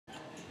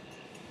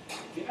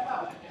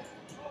Hello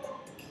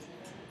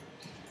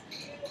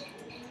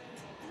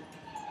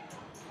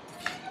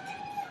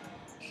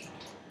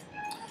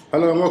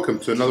and welcome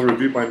to another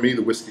review by me,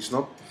 the Whisky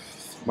Snob.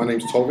 My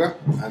name's Tolga,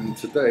 and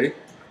today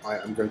I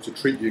am going to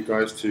treat you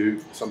guys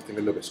to something a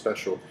little bit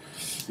special.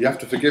 You have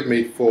to forgive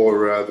me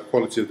for the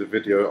quality of the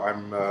video.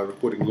 I'm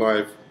recording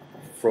live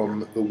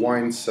from the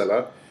wine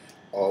cellar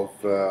of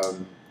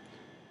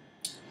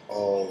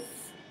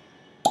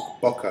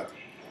Boca,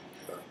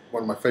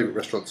 one of my favourite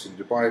restaurants in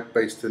Dubai,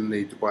 based in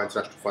the Dubai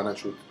International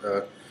Financial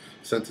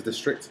Centre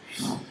district.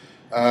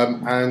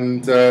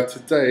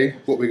 Today,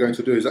 what we're going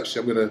to do is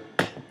actually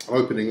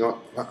I'm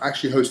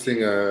actually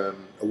hosting a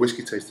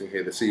whiskey tasting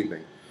here this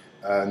evening,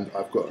 and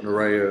I've got an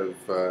array of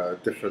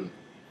different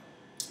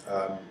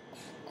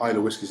Isla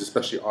whiskies,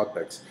 especially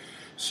Ardbegs.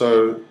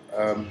 So,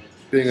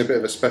 being a bit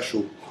of a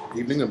special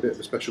evening, a bit of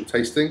a special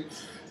tasting,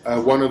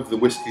 one of the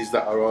whiskies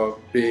that are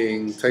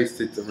being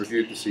tasted and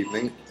reviewed this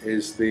evening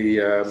is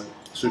the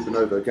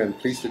Supernova. Again,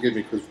 please forgive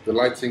me because the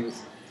lighting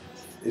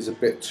is a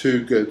bit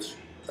too good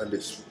and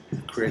it's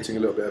creating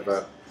a little bit of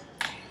a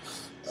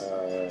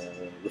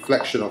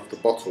reflection of the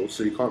bottle,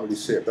 so you can't really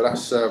see it. But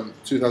that's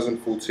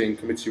 2014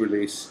 committee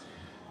release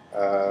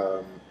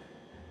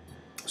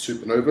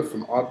Supernova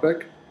from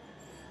Ardbeg.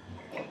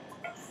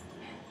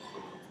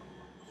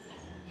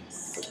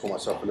 Let's pour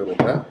myself a little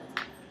bit there.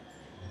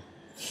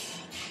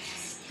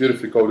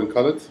 Beautifully golden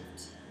coloured.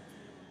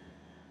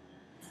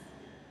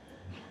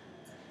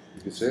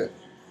 You can see it.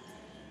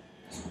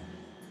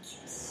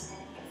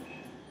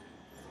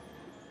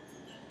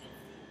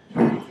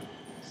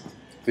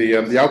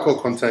 The alcohol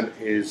content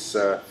is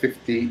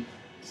 55%,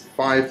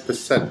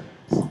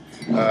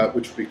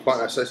 which would be quite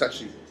nice. So it's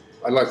actually,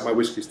 I like my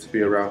whiskies to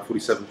be around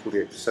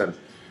 47–48%.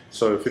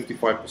 So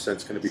 55%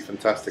 is going to be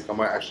fantastic. I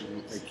might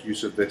actually make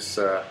use of this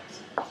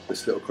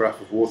this little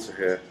carafe of water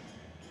here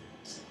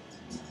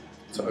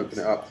to open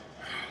it up.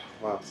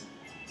 Wow.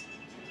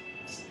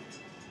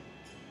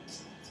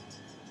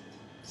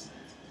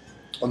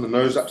 On the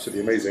nose,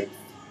 absolutely amazing.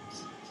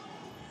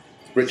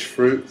 Rich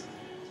fruit,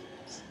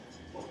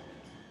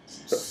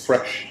 but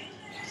fresh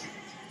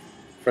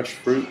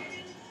fruit.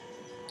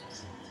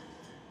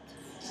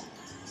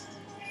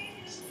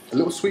 A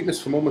little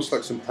sweetness from almost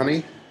like some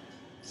honey.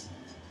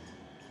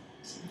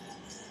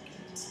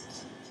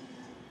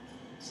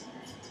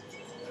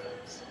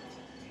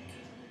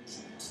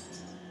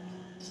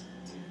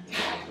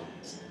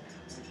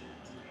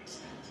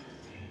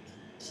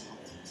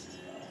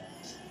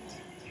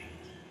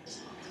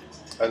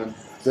 And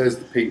there's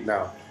the peat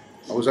now.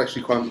 I was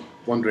actually quite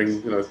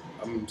wondering, you know,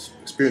 I'm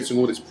experiencing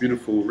all this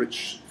beautiful,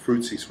 rich,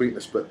 fruity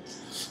sweetness, but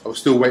I was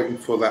still waiting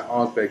for that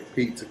Ardbeg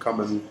peat to come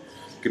and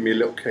give me a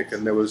little kick,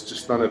 and there was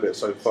just none of it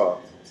so far.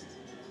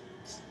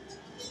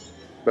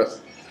 But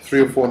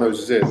 3 or 4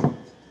 noses in,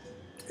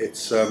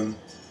 it's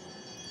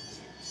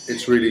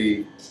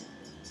really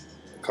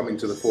coming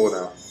to the fore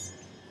now.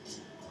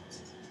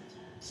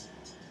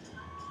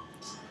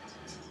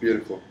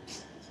 Beautiful.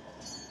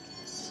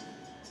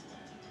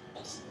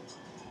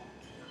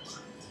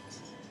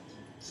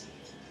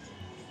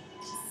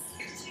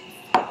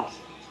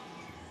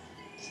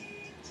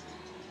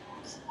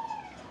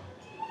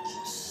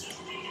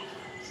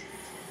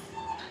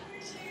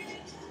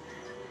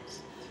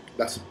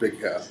 That's a big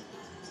hitter.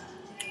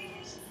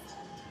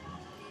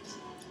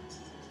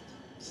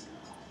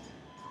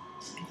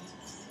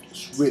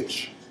 It's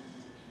rich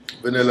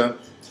vanilla,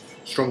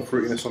 strong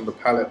fruitiness on the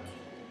palate,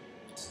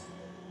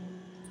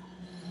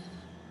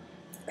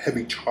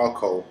 heavy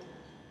charcoal,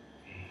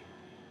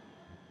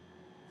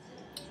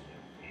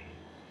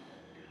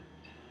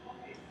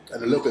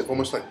 and a little bit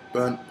almost like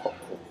burnt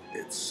popcorn.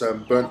 It's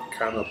burnt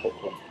caramel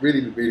popcorn.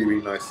 Really, really,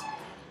 really nice.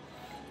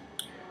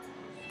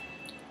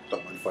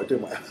 Don't mind if I do,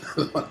 might have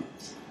another one.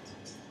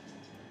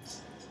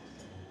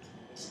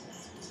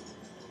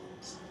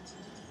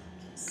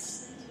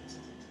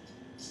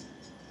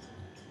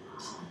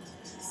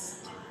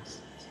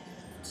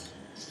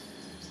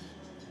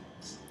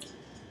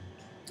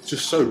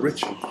 Just so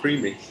rich and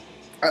creamy,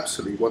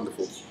 absolutely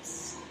wonderful.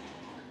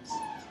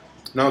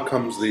 Now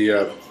comes the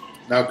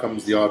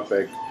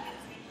Ardbeg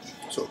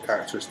sort of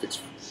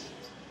characteristics.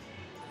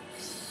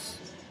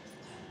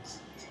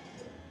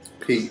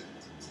 Peat,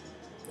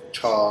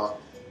 char,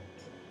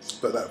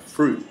 but that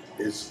fruit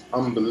is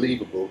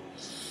unbelievable.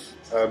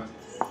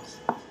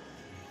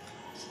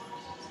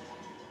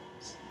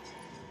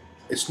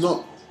 It's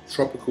not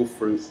tropical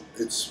fruit.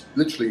 It's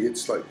literally,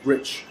 it's like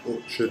rich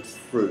orchard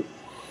fruit.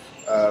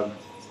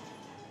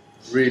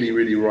 Really,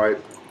 really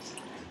ripe.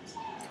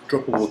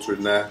 Drop of water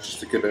in there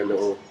just to give it a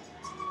little,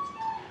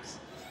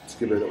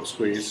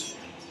 squeeze.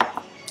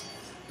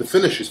 The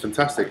finish is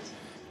fantastic.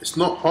 It's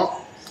not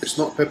hot. It's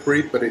not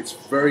peppery, but it's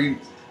very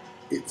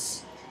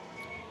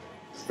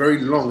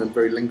long and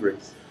very lingering.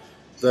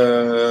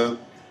 The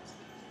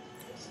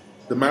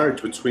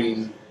marriage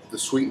between the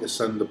sweetness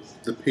and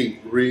the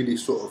peat really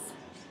sort of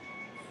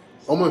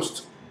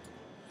almost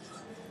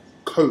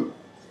coat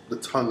the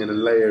tongue in a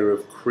layer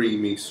of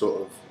creamy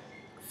sort of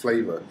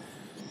flavour.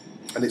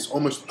 and it's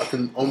almost, I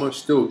can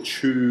almost still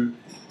chew,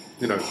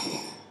 you know,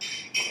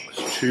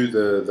 chew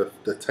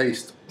the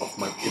taste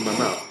in my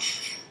mouth.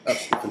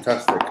 Absolutely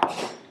fantastic.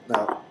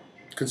 Now,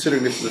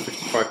 considering this is a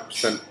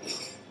 55%,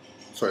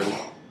 sorry,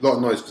 a lot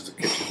of noise because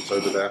the kitchen's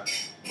over there.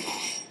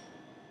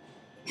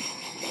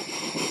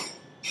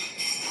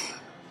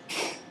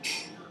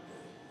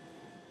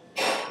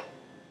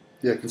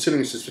 Yeah,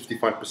 considering this is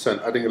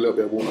 55%, adding a little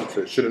bit of water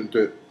to it shouldn't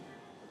do it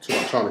too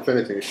much harm. If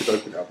anything, it should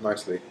open it up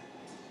nicely.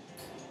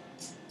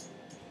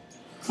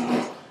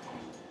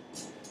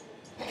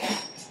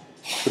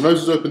 The nose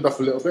has opened up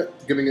a little bit,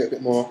 giving it a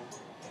bit more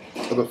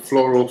of a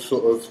floral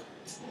sort of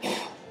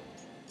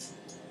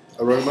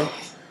aroma.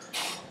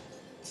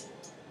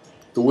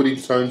 The woody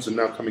tones are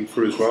now coming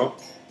through as well.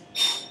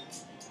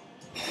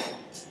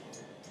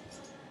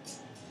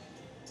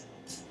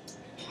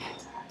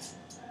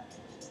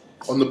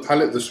 On the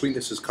palate, the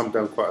sweetness has come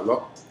down quite a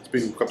lot. It's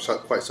been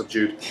quite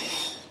subdued.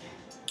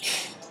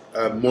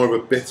 More of a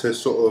bitter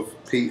sort of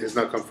peat has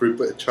now come through,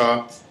 bit of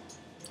char,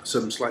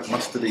 some slight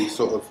mustardy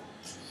sort of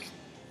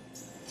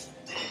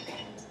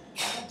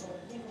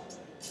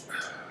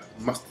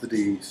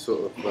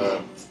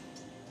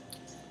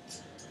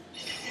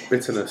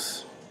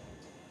bitterness.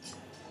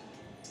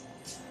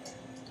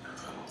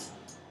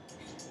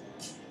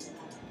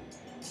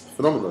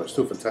 Phenomenal, it's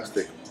still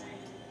fantastic.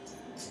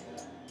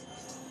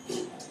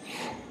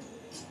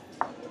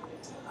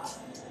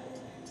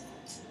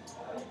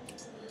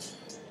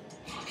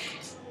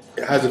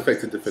 It has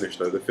affected the finish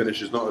though. The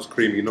finish is not as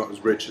creamy, not as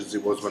rich as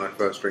it was when I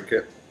first drank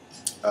it,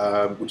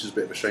 which is a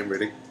bit of a shame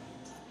really.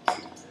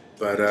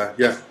 But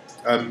yeah,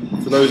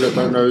 for those that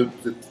don't know,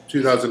 the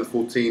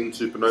 2014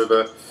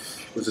 Supernova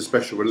was a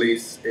special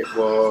release. It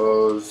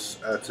was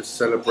to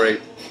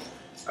celebrate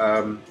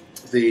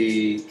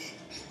the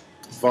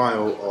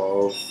vial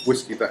of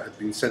whiskey that had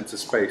been sent to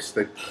space.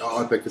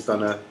 Ardbeg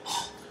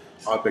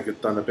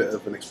had done a bit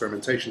of an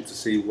experimentation to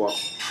see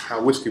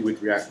how whiskey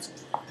would react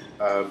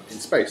in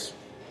space.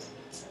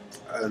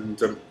 And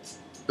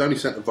they only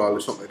sent the vial,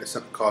 it's not like they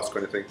sent the cask or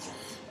anything.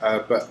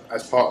 But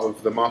as part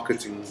of the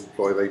marketing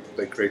ploy,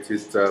 they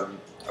created a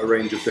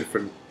range of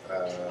different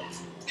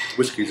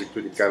whiskies,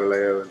 including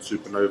Galileo and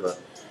Supernova.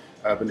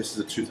 But this is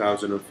a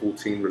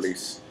 2014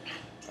 release.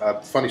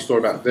 Funny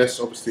story about this,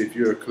 obviously if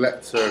you're a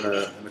collector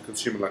and a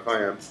consumer like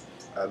I am,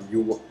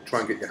 you'll try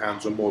and get your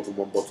hands on more than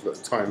one bottle at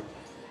a time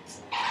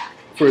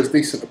for as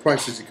decent a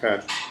price as you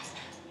can.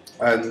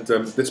 And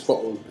this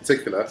bottle in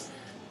particular,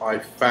 I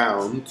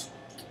found,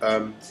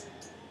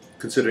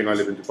 considering I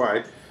live in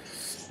Dubai,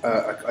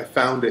 I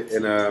found it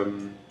in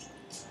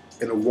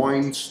a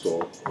wine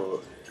store, or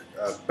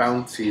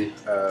Bounty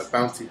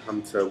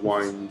Hunter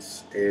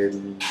Wines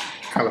in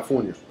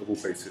California, of all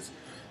places.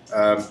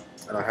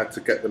 And I had to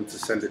get them to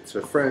send it to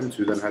a friend,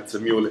 who then had to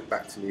mule it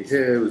back to me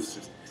here. It was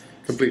just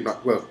complete.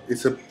 Well,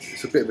 it's a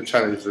bit of a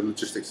challenge. The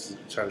logistics is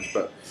a challenge,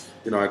 but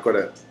you know, I got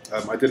it.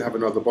 I did have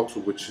another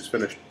bottle which is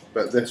finished,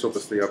 but this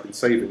obviously I've been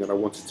saving, and I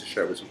wanted to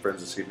share it with some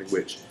friends this evening,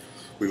 which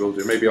we will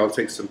do. Maybe I'll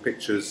take some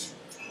pictures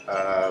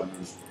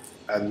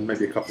and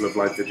maybe a couple of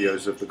live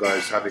videos of the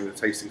guys having the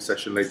tasting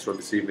session later on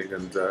this evening,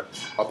 and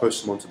I'll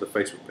post them onto the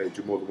Facebook page.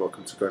 You're more than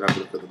welcome to go and have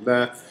a look at them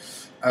there.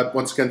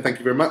 Once again, thank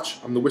you very much.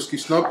 I'm the Whisky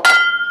Snob.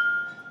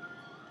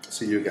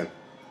 See you again.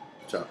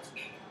 Ciao.